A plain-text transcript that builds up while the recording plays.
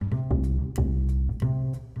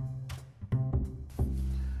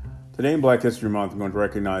Today in Black History Month, I'm going to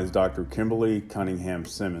recognize Dr. Kimberly Cunningham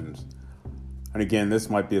Simmons. And again, this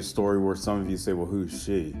might be a story where some of you say, well, who's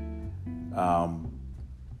she?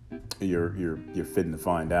 You're fitting to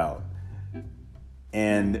find out.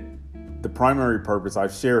 And the primary purpose,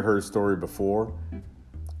 I've shared her story before,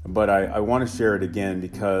 but I want to share it again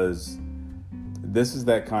because this is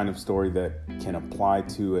that kind of story that can apply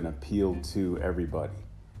to and appeal to everybody.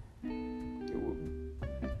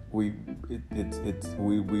 We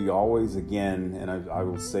always, again, and I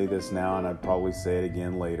will say this now and I'd probably say it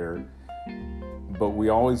again later, but we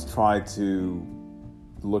always try to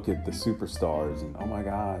look at the superstars and, oh my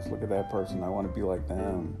gosh, look at that person, I want to be like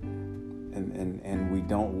them. And we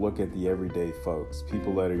don't look at the everyday folks,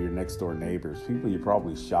 people that are your next door neighbors, people you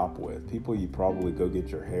probably shop with, people you probably go get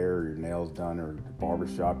your hair or your nails done or the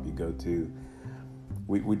barbershop you go to.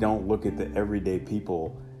 We don't look at the everyday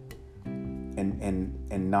people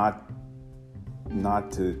and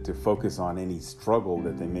not to focus on any struggle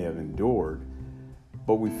that they may have endured,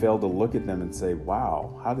 but we fail to look at them and say,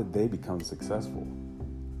 wow, how did they become successful?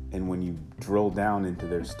 And when you drill down into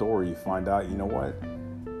their story, you find out, you know what?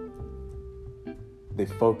 They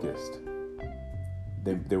focused,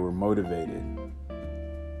 they were motivated,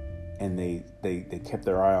 and they kept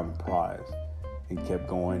their eye on the prize and kept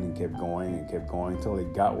going and kept going and kept going until they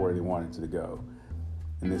got where they wanted to go.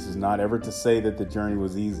 And this is not ever to say that the journey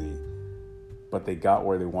was easy, but they got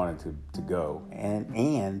where they wanted to go.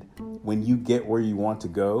 And when you get where you want to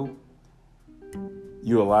go,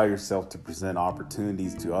 you allow yourself to present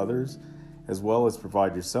opportunities to others, as well as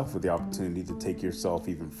provide yourself with the opportunity to take yourself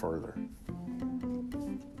even further.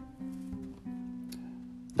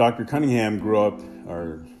 Dr.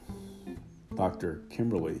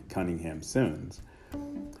 Kimberly Cunningham Simmons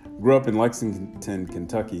grew up in Lexington,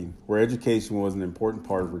 Kentucky, where education was an important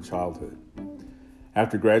part of her childhood.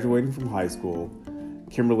 After graduating from high school,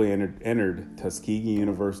 Kimberly entered Tuskegee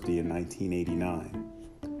University in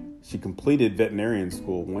 1989. She completed veterinarian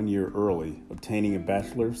school 1 year early, obtaining a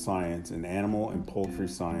Bachelor of Science in Animal and Poultry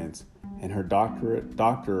Science and her Doctor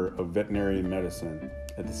of Veterinary Medicine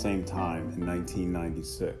at the same time in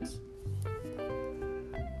 1996.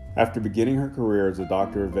 After beginning her career as a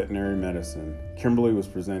doctor of veterinary medicine, Kimberly was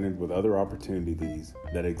presented with other opportunities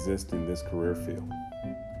that exist in this career field.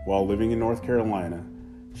 While living in North Carolina,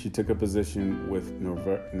 she took a position with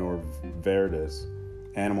Novartis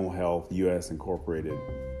Animal Health U.S. Incorporated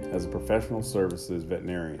as a professional services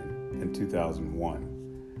veterinarian in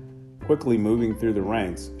 2001. Quickly moving through the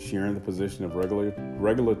ranks, she earned the position of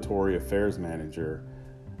Regulatory Affairs Manager,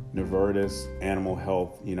 Novartis Animal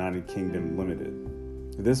Health United Kingdom Limited.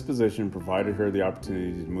 This position provided her the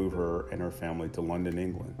opportunity to move her and her family to London,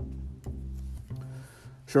 England.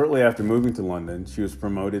 Shortly after moving to London, she was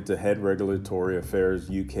promoted to Head Regulatory Affairs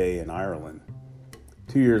UK and Ireland.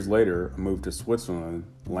 2 years later, a move to Switzerland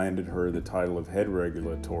landed her the title of Head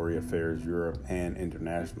Regulatory Affairs Europe and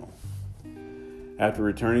International. After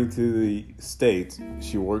returning to the States,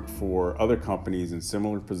 she worked for other companies in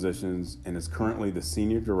similar positions and is currently the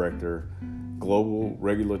Senior Director, Global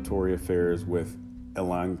Regulatory Affairs with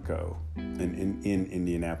Elanco in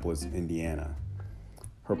Indianapolis, Indiana.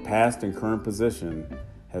 Her past and current position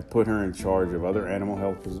have put her in charge of other animal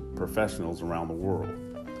health professionals around the world.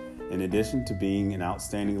 In addition to being an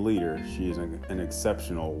outstanding leader, she is an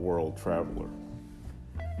exceptional world traveler.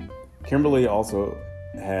 Kimberly also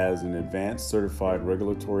has an advanced certified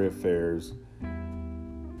regulatory affairs,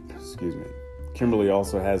 Kimberly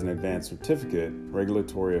also has an advanced certificate,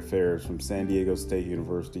 regulatory affairs from San Diego State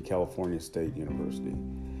University, California State University.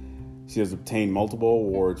 She has obtained multiple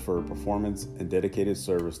awards for her performance and dedicated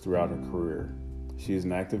service throughout her career. She is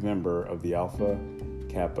an active member of the Alpha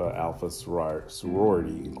Kappa Alpha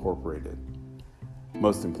Sorority Incorporated.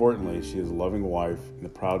 Most importantly, she is a loving wife and the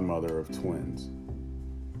proud mother of twins.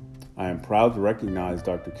 I am proud to recognize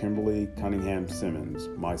Dr. Kimberly Cunningham Simmons,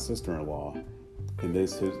 my sister-in-law, in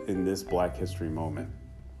this Black History moment.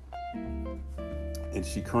 And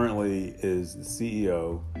she currently is the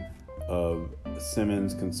CEO of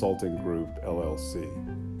Simmons Consulting Group, LLC.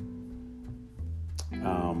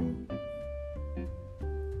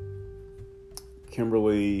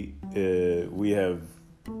 Kimberly, we have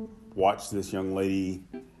watched this young lady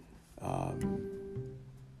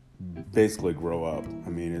basically grow up. I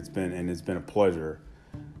mean, it's been a pleasure.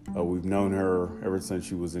 We've known her ever since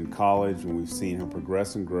she was in college, and we've seen her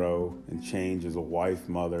progress and grow and change as a wife,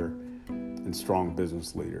 mother, and strong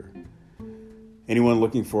business leader. Anyone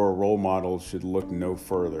looking for a role model should look no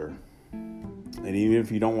further. And even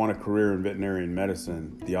if you don't want a career in veterinarian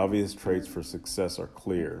medicine, the obvious traits for success are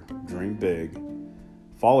clear. Dream big,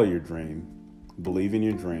 follow your dream, believe in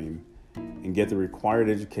your dream, and get the required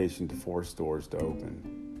education to force doors to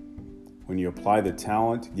open. When you apply the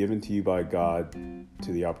talent given to you by God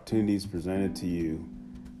to the opportunities presented to you,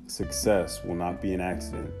 success will not be an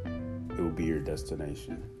accident, it will be your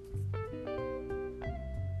destination.